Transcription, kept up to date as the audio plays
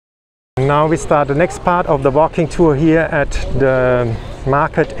Now we start the next part of the walking tour here at the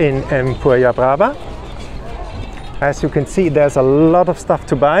market in Empuriabrava. As you can see, there's a lot of stuff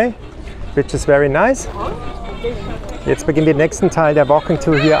to buy, which is very nice. Jetzt beginnt den nächsten Teil der Walking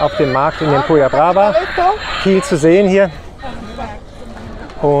Tour hier auf dem Markt in Empuriabrava. Viel zu sehen hier.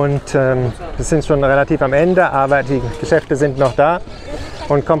 Und wir sind schon relativ am Ende, aber die Geschäfte sind noch da.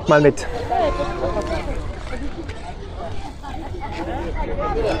 Und kommt mal mit.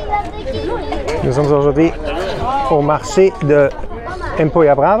 Nous sommes aujourd'hui au marché de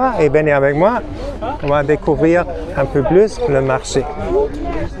Empuriabrava et venez avec moi, on va découvrir un peu plus le marché.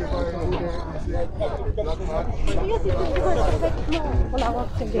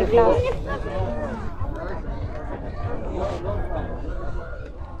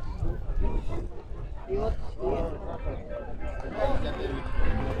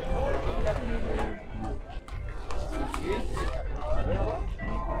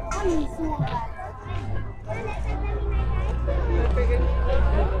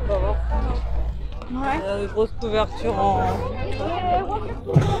 Une grosse couverture en...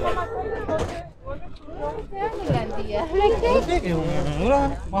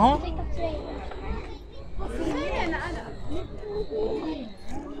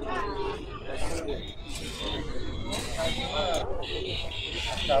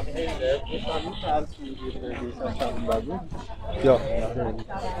 Ja.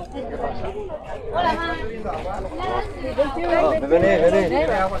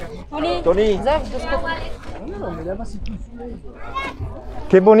 Tony.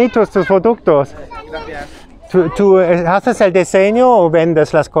 Qué bonitos tus productos. ¿Tú haces el diseño o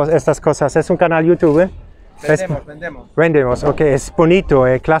vendes estas cosas? ¿Es un canal YouTube? Vendemos. Vendemos, ok, es bonito,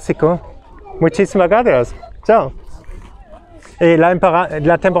 clásico. Muchísimas gracias. Chao.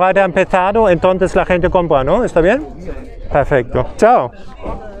 La temporada ha empezado, entonces la gente compra, ¿no? ¿Está bien? Perfecto. Chao.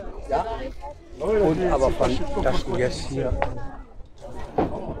 Und aber von das jetzt hier.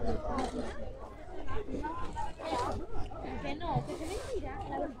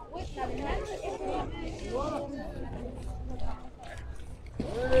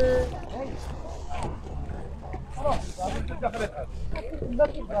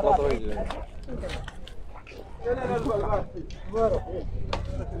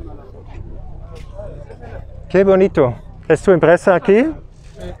 Qué bonito. ¿Es tu empresa aquí?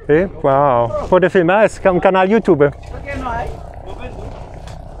 Sí. Wow. ¿Puede filmar? Es un canal YouTube.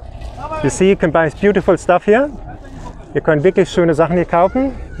 You see, you can buy beautiful stuff here. Ihr könnt wirklich schöne Sachen hier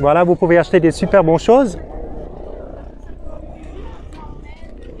kaufen. Voilà, vous pouvez acheter des super bonnes choses.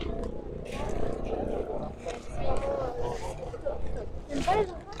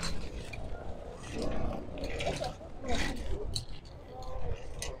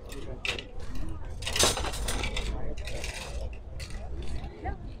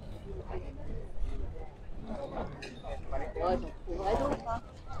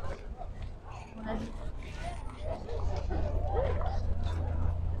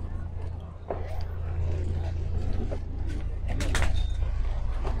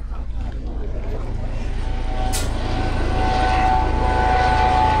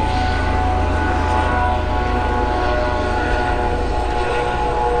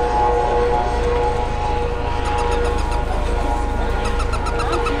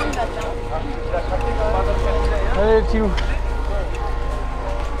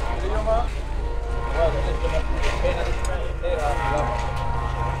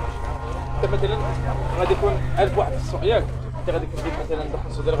 غادي يكون 1000 واحد في السوق ياك انت غادي تجيب مثلا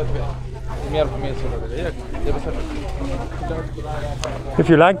دخل سوداء غادي تبيع 100 400 سوداء ياك دابا If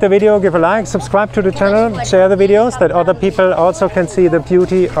you like the video, give a like, subscribe to the channel, share the videos that other people also can see the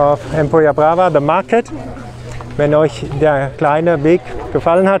beauty of Empuriabrava, the market. Wenn euch der kleine Weg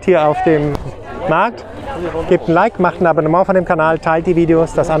gefallen hat hier auf dem Markt, gebt ein Like, macht ein Abonnement von dem Kanal, teilt die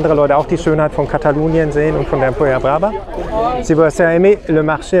Videos, dass andere Leute auch die Schönheit von Katalonien sehen und von der Empuriabrava. Si vous avez aimé le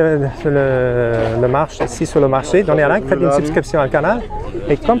marché ici sur le marché, donnez un like, faites une subscription au canal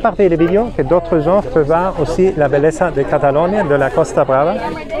et compartez les vidéos que d'autres gens peuvent voir aussi la belleza de Catalogne, de la Costa Brava.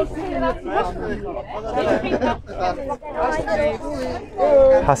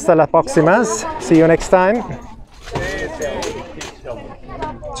 Hasta la próxima. See you next time.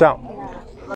 Ciao.